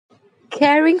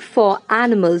Caring for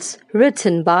Animals,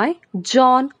 written by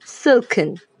John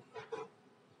Silken.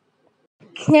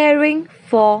 Caring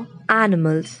for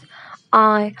animals.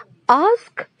 I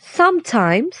ask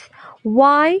sometimes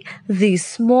why these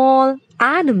small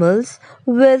animals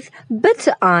with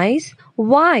bitter eyes,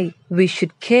 why we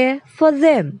should care for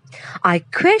them. I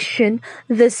question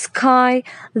the sky,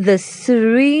 the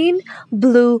serene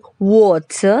blue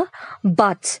water,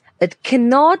 but it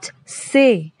cannot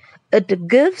say. It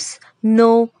gives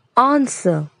no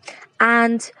answer,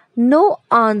 and no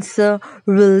answer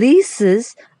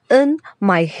releases in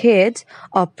my head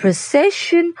a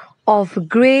procession of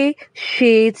grey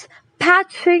shades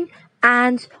patching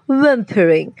and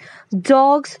whimpering,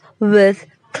 dogs with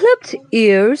clipped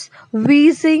ears,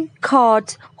 wheezing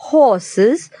cart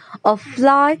horses, a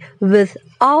fly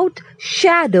without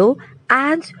shadow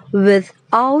and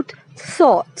without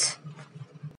thought.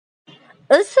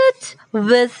 Is it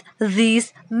with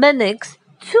these mimics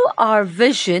to our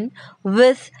vision,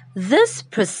 with this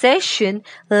procession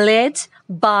led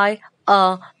by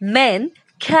a man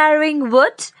carrying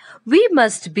wood, we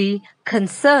must be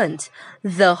concerned?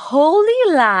 The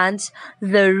Holy Land,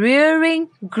 the rearing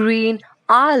green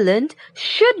island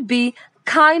should be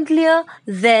kindlier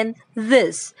than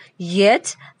this.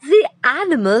 Yet the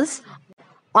animals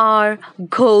are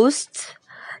ghosts,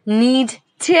 need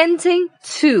tending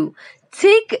to.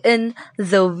 Take in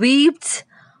the weeped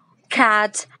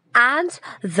cat and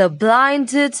the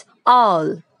blinded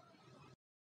owl.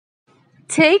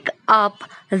 Take up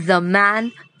the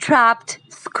man-trapped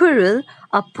squirrel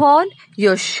upon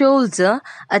your shoulder.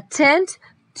 Attend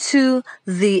to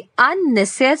the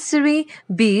unnecessary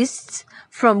beasts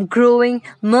from growing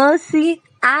mercy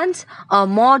and a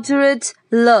moderate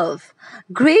love.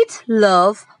 Great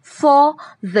love for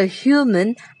the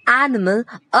human animal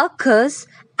occurs,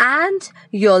 and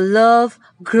your love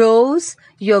grows,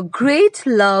 your great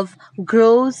love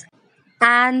grows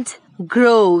and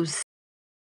grows.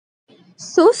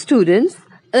 So, students,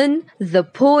 in the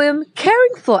poem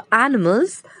Caring for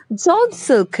Animals, John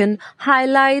Silken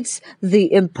highlights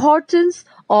the importance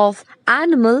of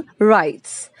animal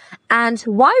rights and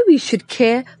why we should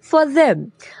care for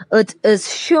them. It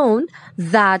is shown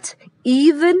that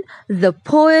even the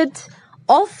poet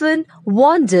often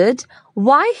wondered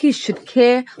why he should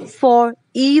care for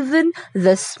even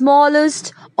the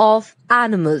smallest of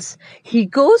animals. He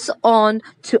goes on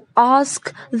to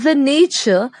ask the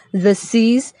nature, the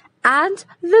seas, and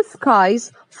the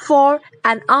skies for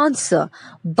an answer,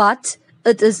 but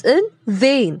it is in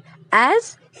vain,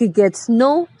 as he gets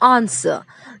no answer.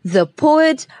 The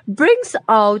poet brings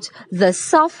out the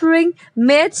suffering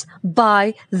met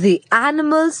by the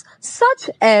animals, such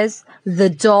as the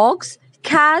dogs,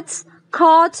 cats,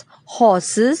 cart,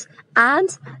 horses,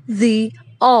 and the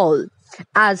owl,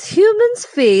 as humans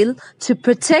fail to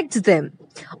protect them.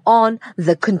 On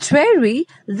the contrary,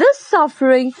 this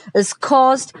suffering is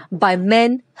caused by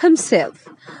man himself.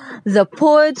 The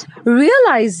poet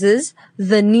realizes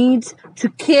the need to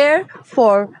care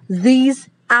for these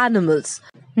animals,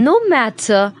 no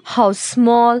matter how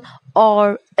small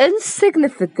or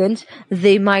insignificant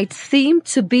they might seem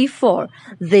to be, for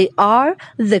they are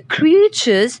the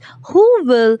creatures who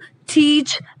will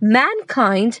teach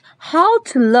mankind how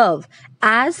to love.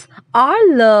 As our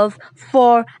love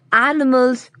for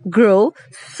animals grow,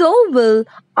 so will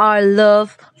our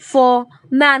love for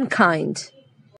mankind.